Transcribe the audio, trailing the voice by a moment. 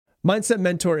Mindset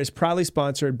Mentor is proudly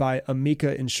sponsored by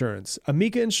Amica Insurance.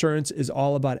 Amica Insurance is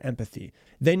all about empathy.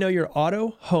 They know your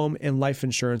auto, home, and life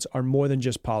insurance are more than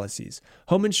just policies.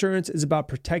 Home insurance is about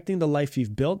protecting the life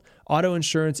you've built. Auto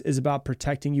insurance is about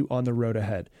protecting you on the road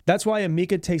ahead. That's why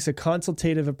Amica takes a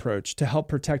consultative approach to help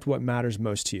protect what matters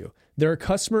most to you. They're a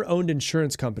customer-owned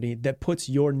insurance company that puts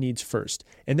your needs first,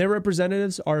 and their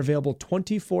representatives are available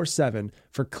 24/7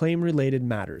 for claim-related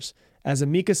matters. As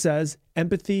Amica says,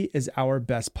 empathy is our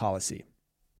best policy.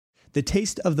 The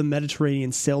Taste of the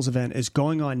Mediterranean sales event is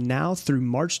going on now through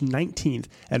March 19th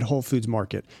at Whole Foods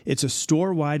Market. It's a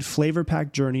store-wide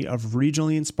flavor-packed journey of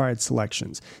regionally inspired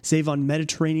selections. Save on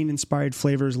Mediterranean-inspired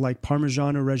flavors like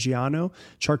Parmigiano Reggiano,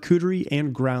 charcuterie,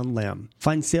 and ground lamb.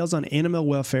 Find sales on animal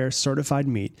welfare certified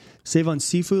meat. Save on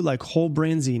seafood like whole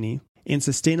branzini and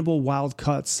sustainable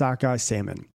wild-caught sockeye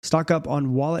salmon. Stock up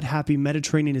on wallet-happy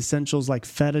Mediterranean essentials like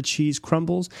feta cheese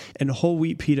crumbles and whole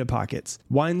wheat pita pockets.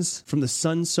 Wines from the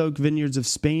sun-soaked vineyards of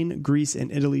Spain, Greece,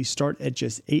 and Italy start at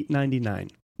just $8.99.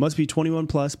 Must be 21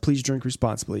 plus. Please drink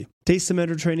responsibly. Taste the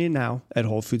Mediterranean now at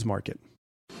Whole Foods Market.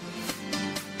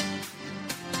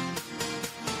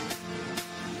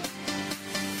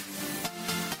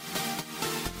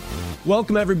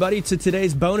 Welcome, everybody, to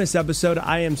today's bonus episode.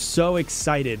 I am so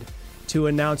excited to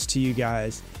announce to you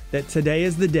guys that today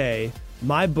is the day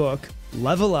my book,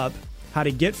 Level Up, How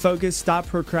to Get Focused, Stop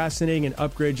Procrastinating, and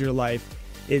Upgrade Your Life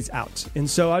is out. And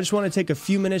so I just want to take a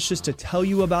few minutes just to tell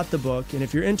you about the book. And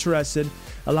if you're interested,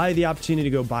 allow you the opportunity to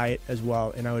go buy it as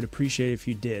well. And I would appreciate it if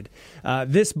you did.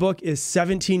 This book is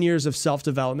 17 years of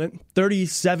self-development,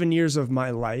 37 years of my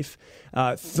life,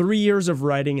 3 years of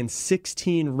writing, and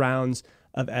 16 rounds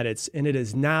of edits. And it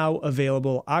is now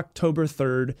available October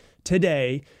 3rd,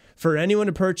 today, for anyone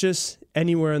to purchase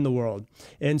anywhere in the world.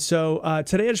 And so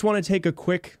today I just want to take a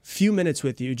quick few minutes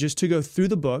with you just to go through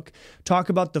the book, talk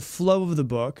about the flow of the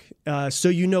book so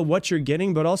you know what you're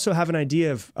getting, but also have an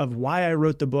idea of why I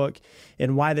wrote the book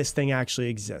and why this thing actually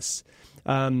exists.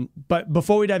 But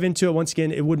before we dive into it, once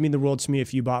again, it would mean the world to me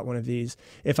if you bought one of these.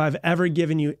 If I've ever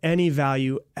given you any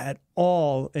value at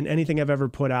all in anything I've ever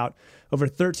put out, over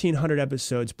 1,300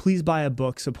 episodes, please buy a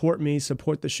book, support me,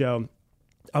 support the show.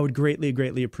 I would greatly,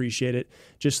 greatly appreciate it.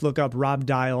 Just look up Rob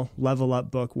Dial, Level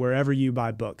Up book, wherever you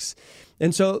buy books.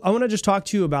 And so I want to just talk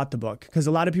to you about the book because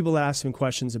a lot of people ask some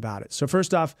questions about it. So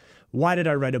first off, why did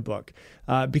I write a book?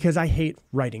 Because I hate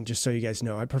writing, just so you guys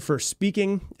know. I prefer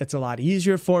speaking. It's a lot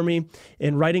easier for me,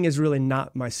 and writing is really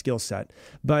not my skill set.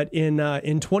 But in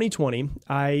 2020,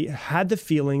 I had the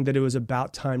feeling that it was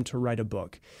about time to write a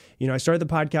book. You know, I started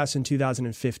the podcast in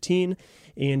 2015,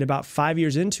 and about 5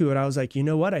 years into it, I was like, you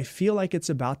know what? I feel like it's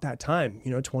about that time.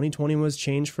 You know, 2020 was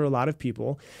change for a lot of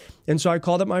people. And so I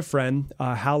called up my friend,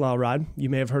 Hal Elrod. You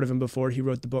may have heard of him before. He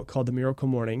wrote the book called The Miracle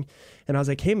Morning. And I was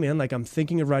like, hey, man, like I'm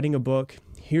thinking of writing a book.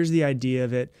 Here's the idea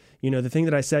of it. You know, the thing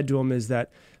that I said to him is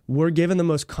that we're given the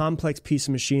most complex piece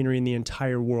of machinery in the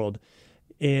entire world,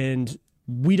 and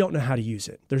we don't know how to use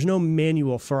it. There's no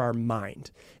manual for our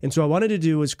mind. And so what I wanted to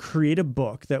do was create a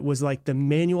book that was like the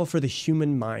manual for the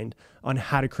human mind on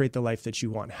how to create the life that you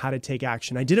want, how to take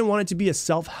action. I didn't want it to be a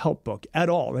self-help book at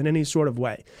all in any sort of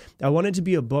way. I wanted it to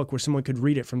be a book where someone could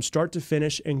read it from start to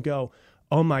finish and go,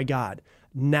 oh my God,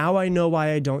 now I know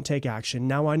why I don't take action.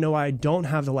 Now I know why I don't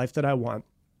have the life that I want.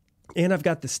 And I've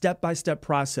got the step-by-step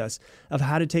process of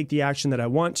how to take the action that I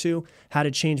want to, how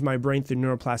to change my brain through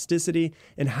neuroplasticity,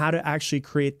 and how to actually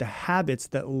create the habits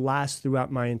that last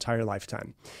throughout my entire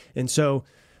lifetime. And so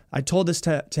I told this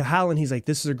to Hal, and he's like,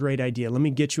 this is a great idea. Let me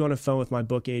get you on the phone with my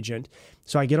book agent.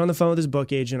 So I get on the phone with his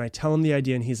book agent. I tell him the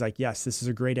idea, and he's like, yes, this is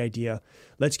a great idea.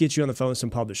 Let's get you on the phone with some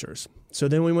publishers. So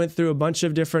then we went through a bunch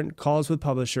of different calls with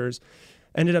publishers.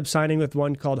 Ended up signing with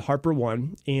one called Harper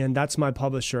One, and that's my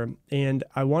publisher. And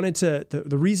I wanted to,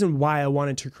 the reason why I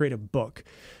wanted to create a book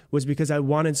was because I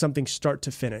wanted something start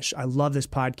to finish. I love this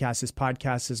podcast. This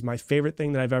podcast is my favorite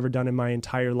thing that I've ever done in my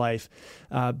entire life.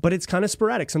 But it's kind of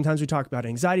sporadic. Sometimes we talk about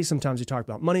anxiety. Sometimes we talk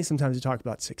about money. Sometimes we talk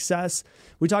about success.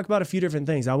 We talk about a few different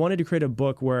things. I wanted to create a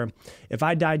book where if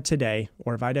I died today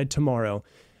or if I died tomorrow,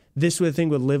 this thing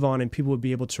would live on and people would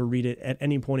be able to read it at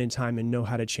any point in time and know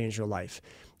how to change their life.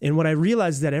 And what I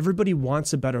realized is that everybody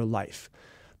wants a better life,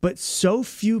 but so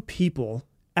few people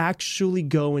actually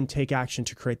go and take action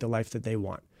to create the life that they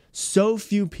want. So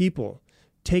few people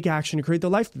take action to create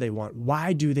the life that they want.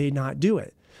 Why do they not do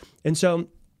it? And so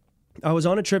I was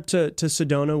on a trip to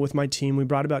Sedona with my team. We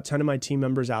brought about 10 of my team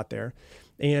members out there.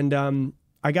 And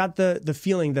I got the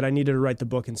feeling that I needed to write the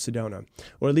book in Sedona,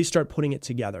 or at least start putting it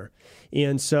together.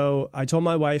 And so I told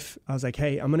my wife, I was like,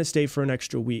 hey, I'm going to stay for an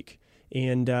extra week.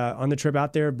 And on the trip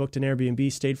out there, booked an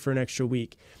Airbnb, stayed for an extra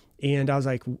week. And I was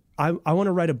like, I want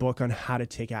to write a book on how to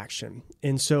take action.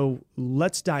 And so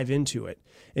let's dive into it.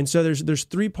 And so there's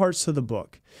 3 parts to the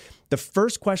book. The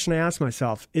first question I ask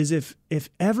myself is if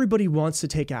everybody wants to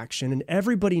take action and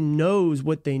everybody knows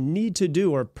what they need to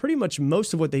do, or pretty much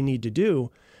most of what they need to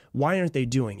do, why aren't they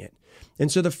doing it?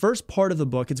 And so the first part of the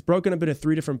book, it's broken up into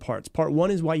 3 different parts. Part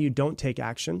 1 is why you don't take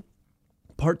action.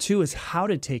 Part 2 is how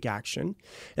to take action.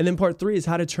 And then part 3 is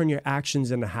how to turn your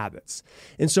actions into habits.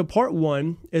 And so part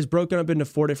 1 is broken up into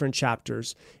 4 different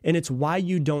chapters, and it's why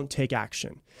you don't take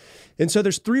action. And so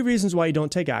there's 3 reasons why you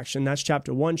don't take action. That's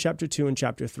chapter 1, chapter 2, and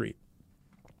chapter 3.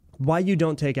 Why you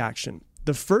don't take action.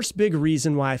 The first big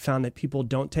reason why I found that people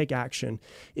don't take action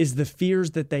is the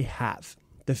fears that they have.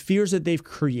 The fears that they've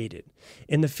created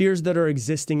and the fears that are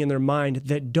existing in their mind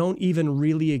that don't even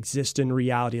really exist in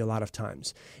reality a lot of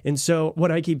times. And so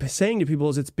what I keep saying to people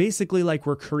is it's basically like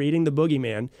we're creating the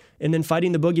boogeyman and then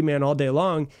fighting the boogeyman all day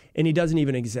long, and he doesn't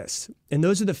even exist. And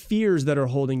those are the fears that are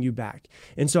holding you back.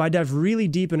 And so I dive really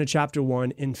deep into chapter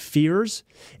 1 in fears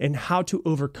and how to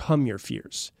overcome your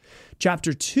fears.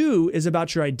 Chapter 2 is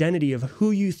about your identity of who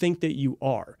you think that you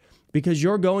are, because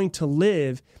you're going to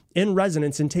live in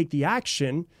resonance and take the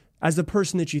action as the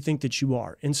person that you think that you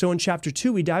are. And so in chapter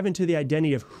 2, we dive into the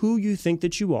identity of who you think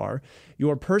that you are,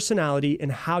 your personality,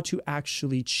 and how to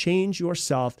actually change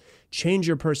yourself, change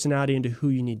your personality into who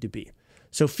you need to be.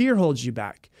 So fear holds you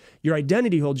back. Your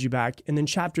identity holds you back. And then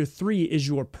chapter 3 is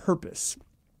your purpose.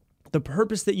 The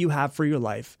purpose that you have for your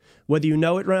life, whether you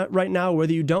know it right now or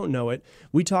whether you don't know it.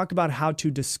 We talk about how to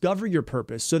discover your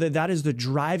purpose so that is the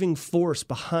driving force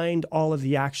behind all of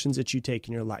the actions that you take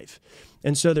in your life.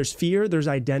 And so there's fear, there's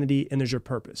identity, and there's your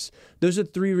purpose. Those are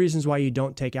 3 reasons why you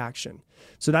don't take action.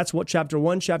 So that's what chapter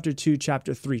 1, chapter 2,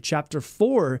 chapter 3. Chapter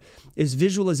 4 is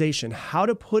visualization, how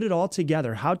to put it all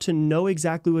together, how to know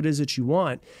exactly what it is that you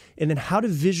want, and then how to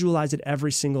visualize it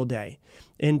every single day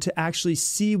and to actually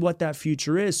see what that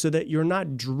future is so that you're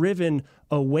not driven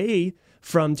away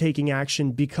from taking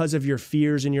action because of your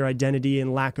fears and your identity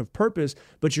and lack of purpose,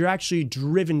 but you're actually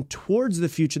driven towards the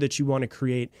future that you want to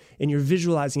create, and you're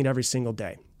visualizing it every single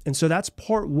day. And so that's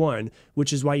part 1,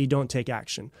 which is why you don't take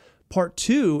action. Part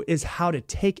 2 is how to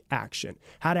take action,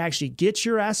 how to actually get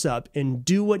your ass up and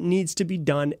do what needs to be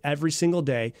done every single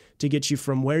day to get you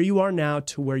from where you are now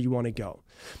to where you want to go.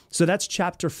 So that's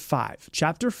chapter 5.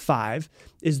 Chapter 5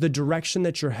 is the direction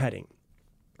that you're heading.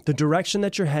 The direction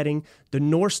that you're heading, the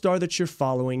North Star that you're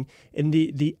following, and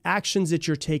the actions that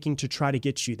you're taking to try to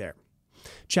get you there.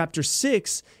 Chapter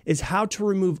 6 is how to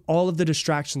remove all of the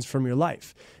distractions from your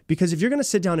life. Because if you're going to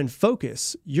sit down and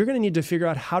focus, you're going to need to figure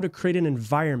out how to create an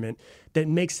environment that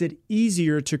makes it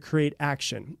easier to create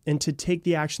action and to take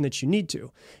the action that you need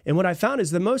to. And what I found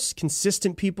is the most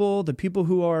consistent people, the people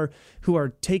who are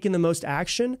taking the most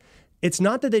action, it's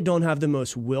not that they don't have the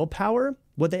most willpower.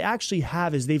 What they actually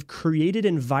have is they've created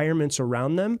environments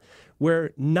around them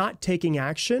where not taking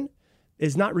action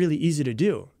is not really easy to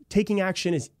do. Taking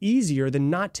action is easier than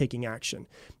not taking action.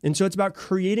 And so it's about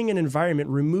creating an environment,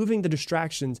 removing the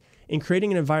distractions, and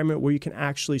creating an environment where you can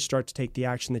actually start to take the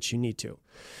action that you need to.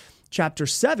 Chapter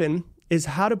 7 is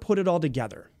how to put it all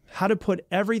together, how to put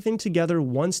everything together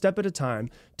one step at a time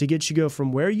to get you go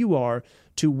from where you are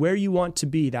to where you want to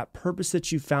be, that purpose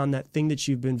that you found, that thing that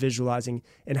you've been visualizing,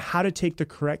 and how to take the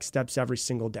correct steps every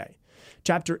single day.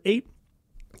 Chapter 8,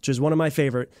 which is one of my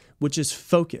favorite, which is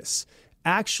focus.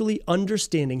 Actually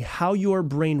understanding how your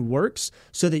brain works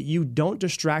so that you don't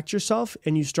distract yourself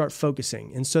and you start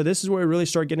focusing. And so this is where we really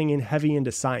start getting in heavy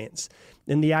into science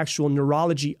and the actual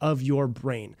neurology of your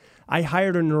brain. I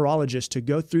hired a neurologist to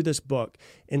go through this book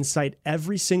and cite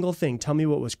every single thing. Tell me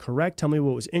what was correct, tell me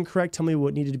what was incorrect, tell me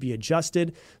what needed to be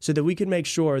adjusted so that we can make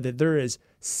sure that there is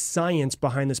science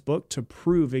behind this book to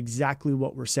prove exactly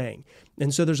what we're saying.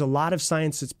 And so there's a lot of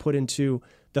science that's put into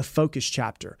the focus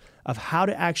chapter of how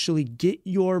to actually get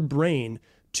your brain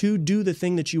to do the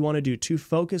thing that you want to do, to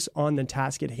focus on the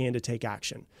task at hand to take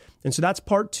action. And so that's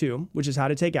part 2, which is how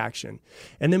to take action.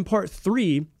 And then part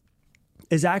 3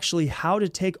 is actually how to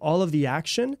take all of the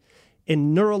action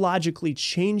and neurologically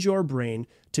change your brain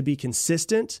to be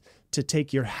consistent, to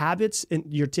take your habits and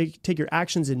take your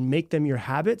actions and make them your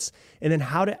habits, and then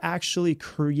how to actually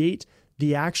create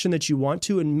the action that you want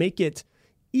to and make it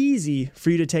easy for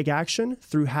you to take action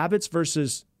through habits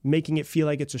versus making it feel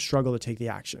like it's a struggle to take the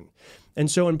action. And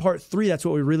so in part 3, that's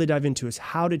what we really dive into is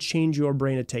how to change your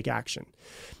brain to take action.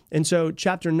 And so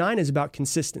chapter 9 is about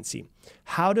consistency,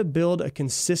 how to build a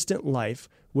consistent life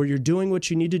where you're doing what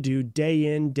you need to do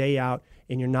day in, day out,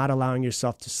 and you're not allowing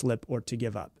yourself to slip or to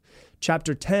give up.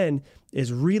 Chapter 10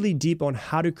 is really deep on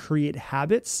how to create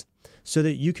habits so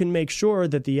that you can make sure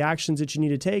that the actions that you need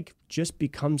to take just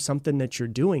become something that you're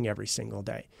doing every single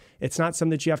day. It's not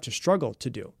something that you have to struggle to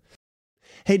do.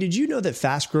 Hey, did you know that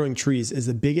Fast Growing Trees is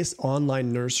the biggest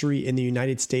online nursery in the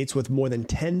United States with more than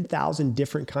 10,000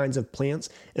 different kinds of plants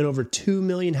and over 2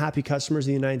 million happy customers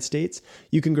in the United States?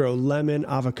 You can grow lemon,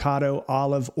 avocado,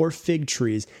 olive, or fig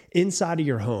trees inside of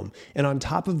your home and on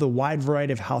top of the wide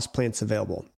variety of houseplants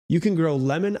available. You can grow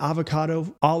lemon,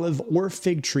 avocado, olive, or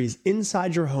fig trees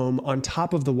inside your home on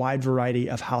top of the wide variety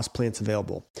of houseplants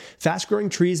available. Fast Growing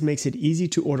Trees makes it easy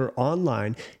to order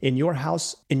online in your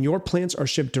house, and your plants are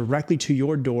shipped directly to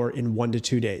your door in 1 to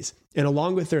 2 days. And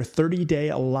along with their 30-day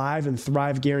Alive and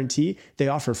Thrive guarantee, they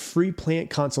offer free plant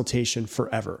consultation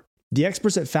forever. The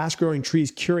experts at Fast Growing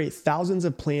Trees curate thousands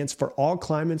of plants for all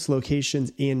climates,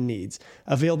 locations, and needs.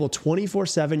 Available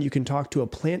 24/7, you can talk to a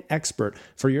plant expert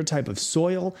for your type of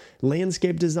soil,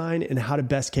 landscape design, and how to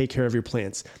best take care of your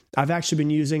plants. I've actually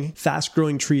been using Fast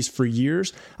Growing Trees for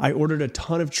years. I ordered a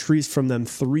ton of trees from them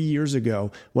 3 years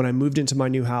ago when I moved into my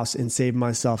new house and saved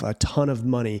myself a ton of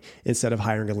money instead of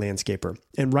hiring a landscaper.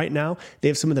 And right now, they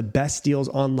have some of the best deals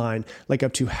online, like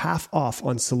up to half off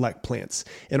on select plants.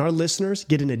 And our listeners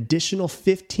get an additional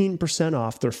 15%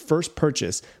 off their first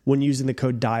purchase when using the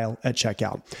code DIAL at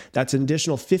checkout. That's an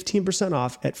additional 15%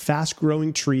 off at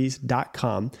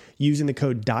fastgrowingtrees.com using the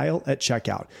code DIAL at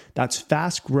checkout. That's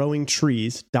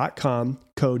fastgrowingtrees.com,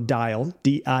 code DIAL,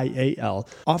 D-I-A-L.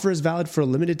 Offer is valid for a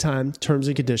limited time. Terms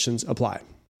and conditions apply.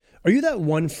 Are you that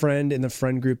one friend in the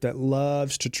friend group that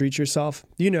loves to treat yourself?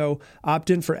 You know,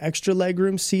 opt in for extra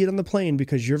legroom seat on the plane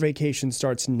because your vacation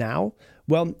starts now?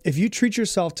 Well, if you treat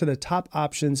yourself to the top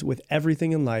options with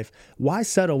everything in life, why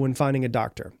settle when finding a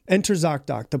doctor? Enter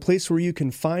ZocDoc, the place where you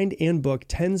can find and book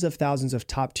tens of thousands of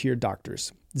top-tier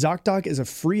doctors. ZocDoc is a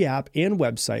free app and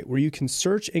website where you can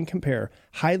search and compare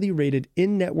highly rated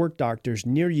in-network doctors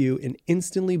near you and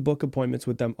instantly book appointments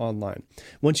with them online.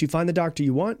 Once you find the doctor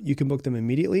you want, you can book them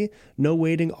immediately, no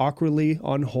waiting awkwardly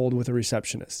on hold with a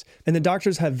receptionist. And the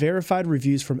doctors have verified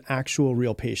reviews from actual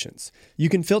real patients. You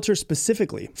can filter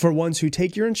specifically for ones who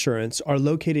take your insurance, are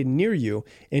located near you,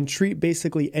 and treat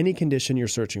basically any condition you're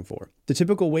searching for. The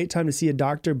typical wait time to see a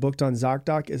doctor booked on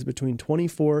ZocDoc is between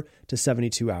 24 to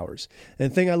 72 hours. And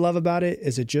the thing I love about it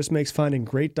is it just makes finding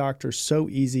great doctors so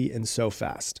easy and so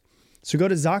fast. So go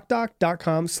to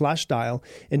ZocDoc.com/dial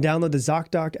and download the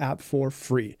ZocDoc app for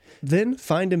free. Then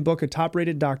find and book a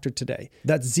top-rated doctor today.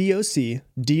 That's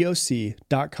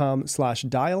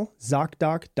ZocDoc.com/dial,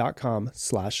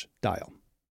 ZocDoc.com/dial.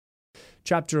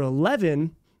 Chapter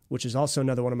 11, which is also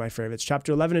another one of my favorites.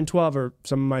 Chapter 11 and 12 are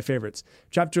some of my favorites.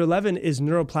 Chapter 11 is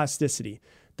neuroplasticity,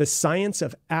 the science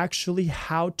of actually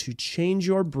how to change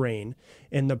your brain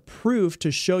and the proof to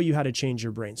show you how to change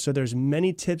your brain. So there's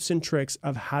many tips and tricks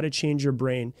of how to change your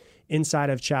brain inside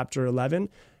of chapter 11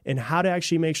 and how to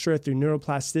actually make sure through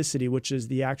neuroplasticity, which is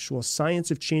the actual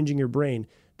science of changing your brain,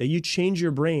 that you change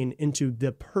your brain into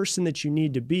the person that you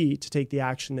need to be to take the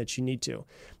action that you need to.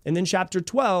 And then chapter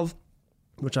 12,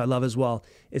 which I love as well,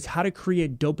 is how to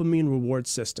create dopamine reward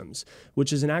systems,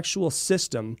 which is an actual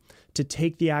system to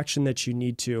take the action that you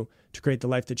need to create the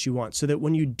life that you want. So that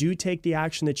when you do take the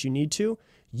action that you need to,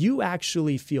 you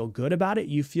actually feel good about it.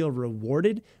 You feel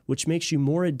rewarded, which makes you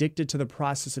more addicted to the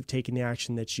process of taking the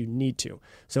action that you need to.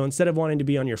 So instead of wanting to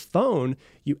be on your phone,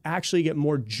 you actually get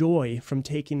more joy from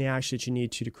taking the action that you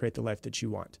need to create the life that you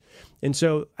want. And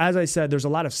so, as I said, there's a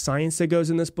lot of science that goes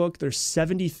in this book. There's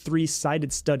 73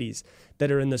 cited studies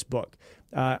that are in this book.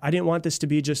 I didn't want this to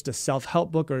be just a self-help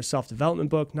book or a self-development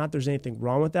book. Not that there's anything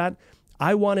wrong with that.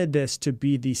 I wanted this to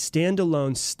be the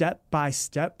standalone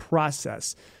step-by-step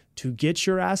process to get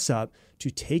your ass up, to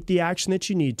take the action that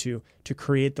you need to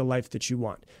create the life that you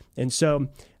want. And so,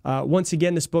 once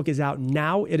again, this book is out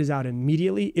now. It is out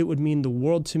immediately. It would mean the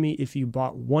world to me if you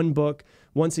bought one book.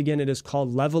 Once again, it is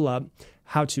called Level Up,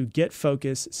 How to Get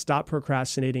Focus, Stop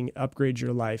Procrastinating, Upgrade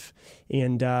Your Life.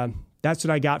 And that's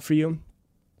what I got for you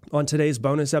on today's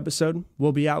bonus episode.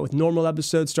 We'll be out with normal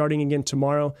episodes starting again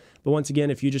tomorrow. But once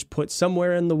again, if you just put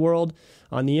somewhere in the world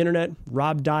on the internet,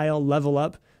 Rob Dial, Level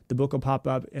Up, the book will pop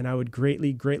up, and I would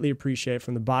greatly, greatly appreciate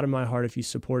from the bottom of my heart if you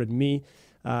supported me,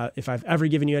 if I've ever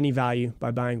given you any value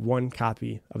by buying one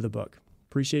copy of the book.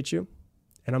 Appreciate you,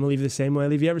 and I'm going to leave you the same way I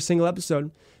leave you every single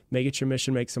episode. Make it your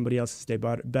mission, make somebody else's day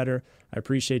better. I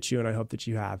appreciate you, and I hope that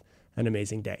you have an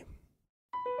amazing day.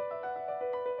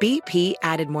 BP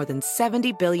added more than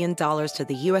 $70 billion to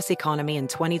the U.S. economy in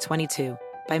 2022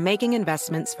 by making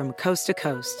investments from coast to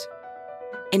coast.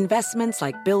 Investments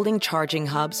like building charging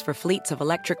hubs for fleets of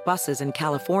electric buses in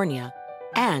California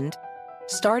and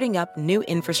starting up new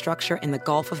infrastructure in the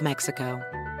Gulf of Mexico.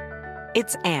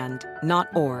 It's and, not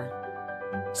or.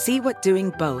 See what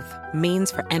doing both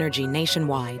means for energy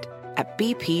nationwide at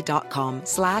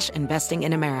bp.com/investing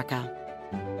in America.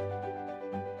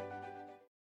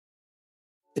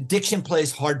 Addiction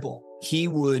plays hardball. He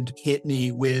would hit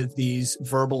me with these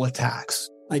verbal attacks.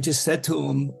 I just said to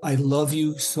him, I love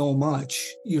you so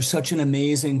much. You're such an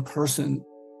amazing person.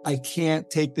 I can't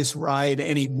take this ride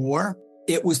anymore.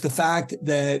 It was the fact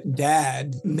that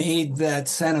Dad made that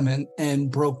sentiment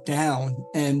and broke down.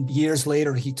 And years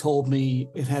later, he told me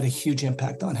it had a huge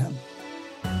impact on him.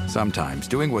 Sometimes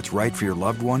doing what's right for your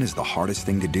loved one is the hardest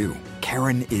thing to do.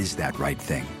 Karen is that right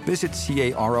thing. Visit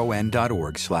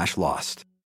caron.org/lost.